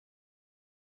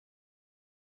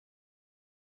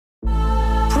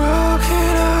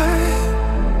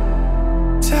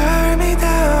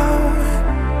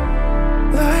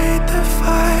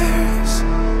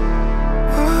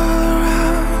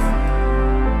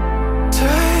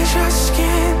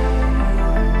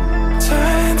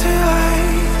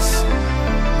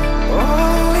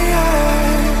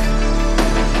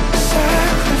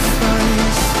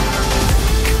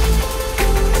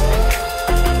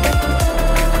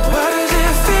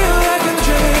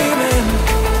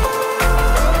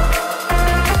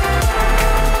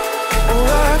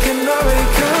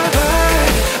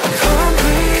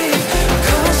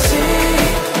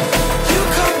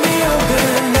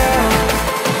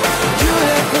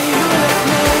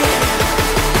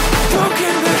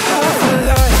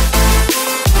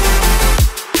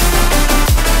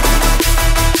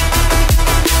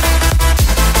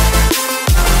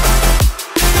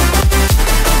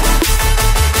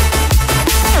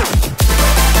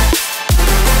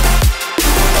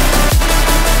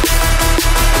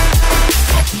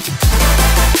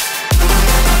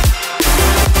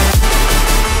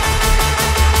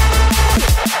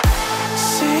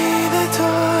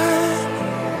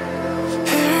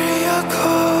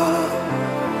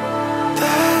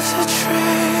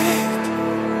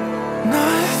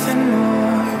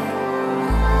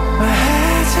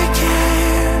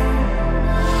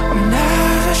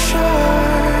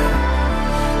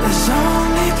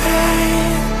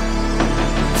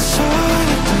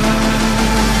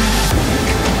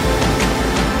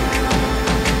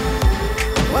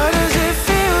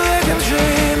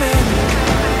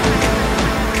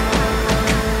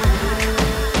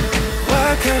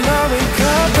cannot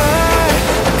recover.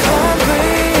 I can't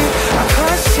breathe, I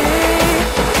can't see.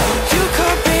 You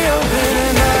could be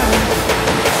opening up.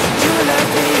 You left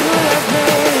me,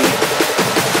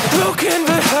 broken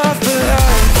but half alive.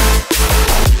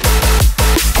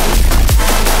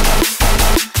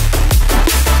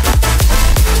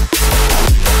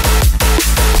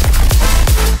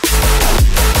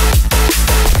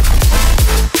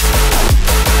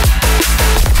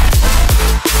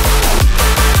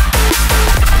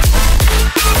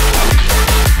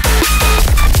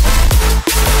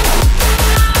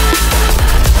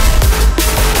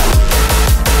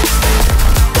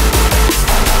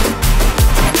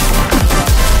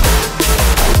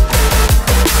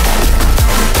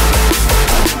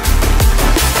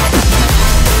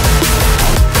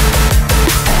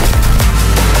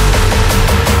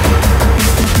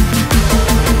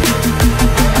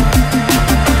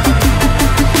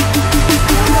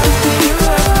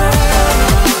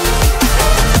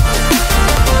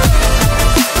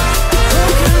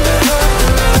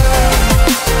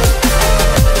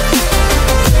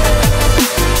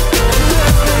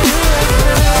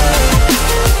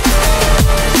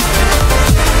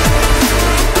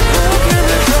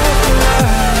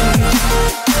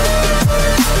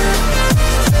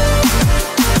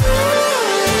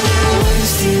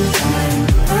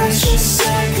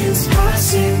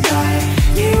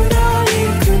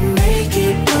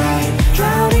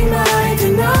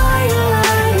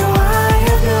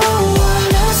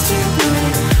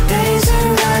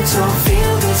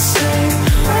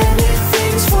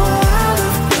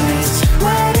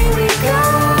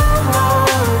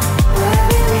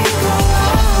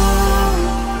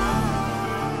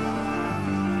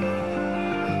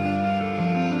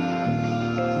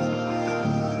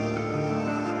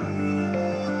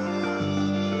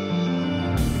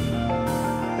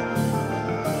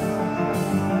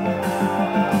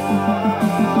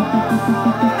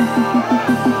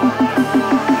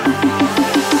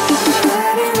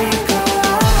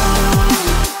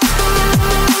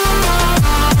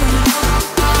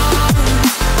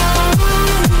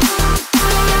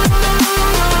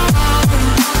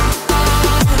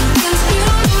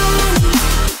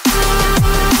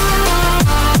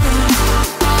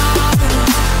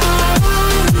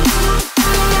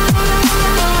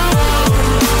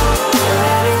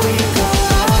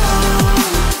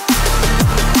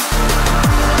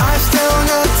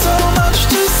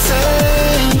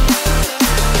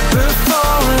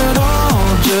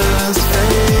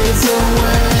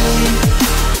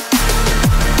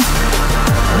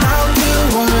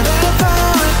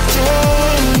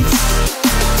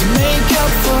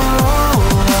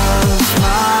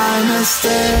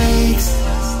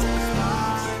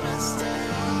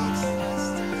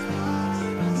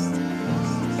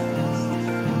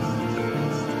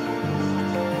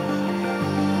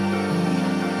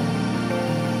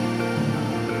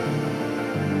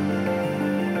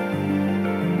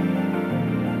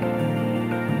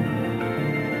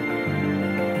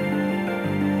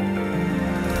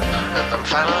 I'm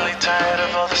finally tired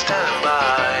of all the standing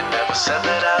by. Never said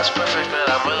that I was perfect, but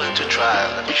I'm willing to try.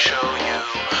 Let me show you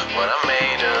what I'm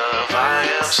made of. I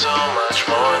am so much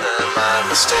more than my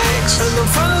mistakes. And I'm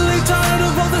finally tired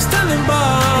of all the standing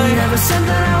by. Never said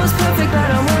that I was perfect, but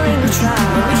I'm willing to try.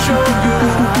 Let me show you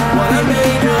what I'm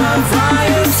made of.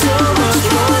 I am so much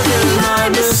more than my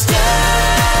mistakes.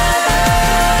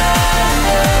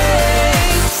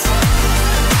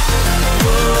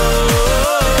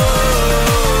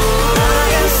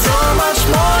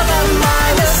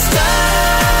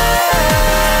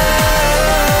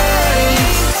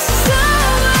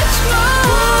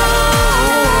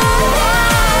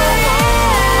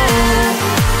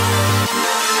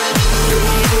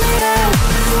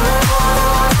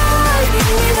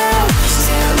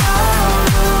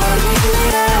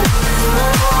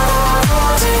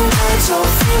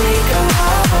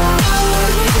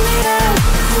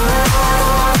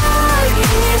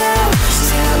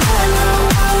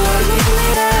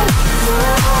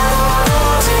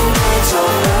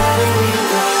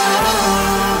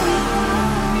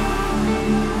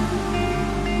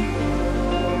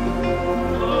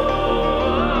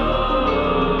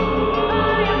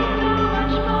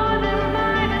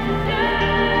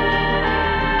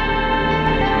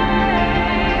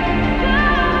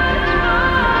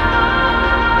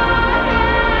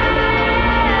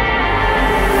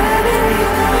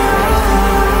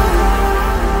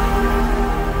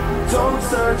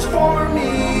 Search for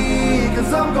me,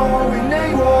 cause I'm going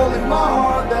AWOL. In my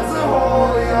heart there's a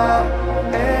hole, yeah.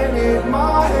 And in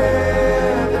my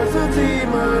head there's a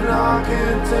demon I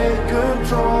can't take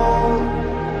control.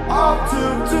 I've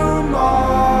took too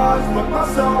much. Put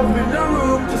myself in the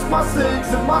room, just my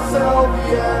six and myself,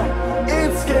 yeah.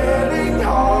 It's getting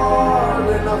hard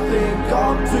and I think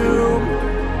I'm doomed.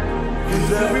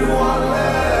 Cause everyone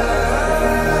left.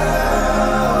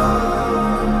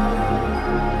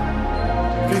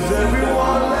 Cause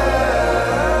everyone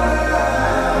left.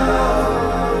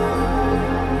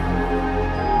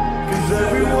 Cause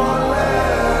everyone left.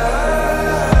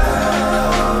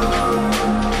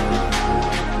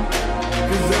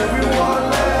 Cause everyone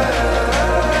left.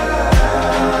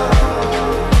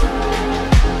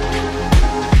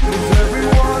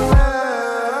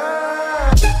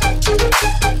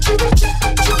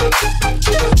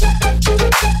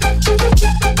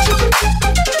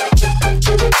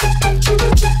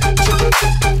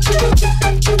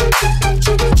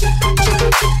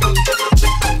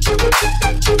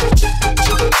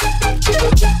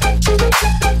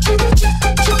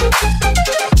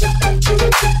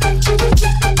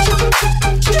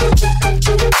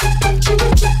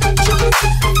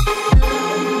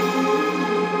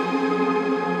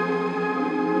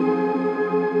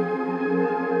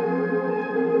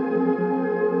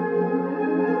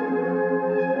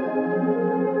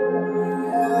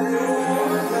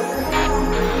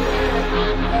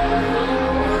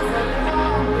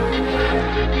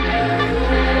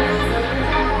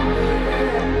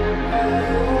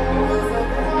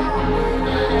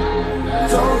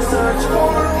 Don't search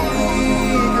for me,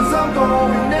 cause I'm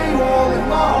going AWOL. In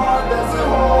my heart there's a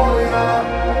hole,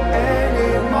 yeah. And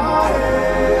in my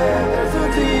head there's a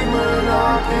demon, I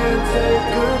can't take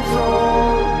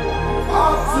control. I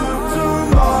took too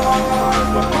much,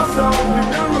 put myself in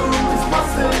the room, just my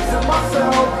six and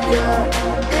myself, yeah.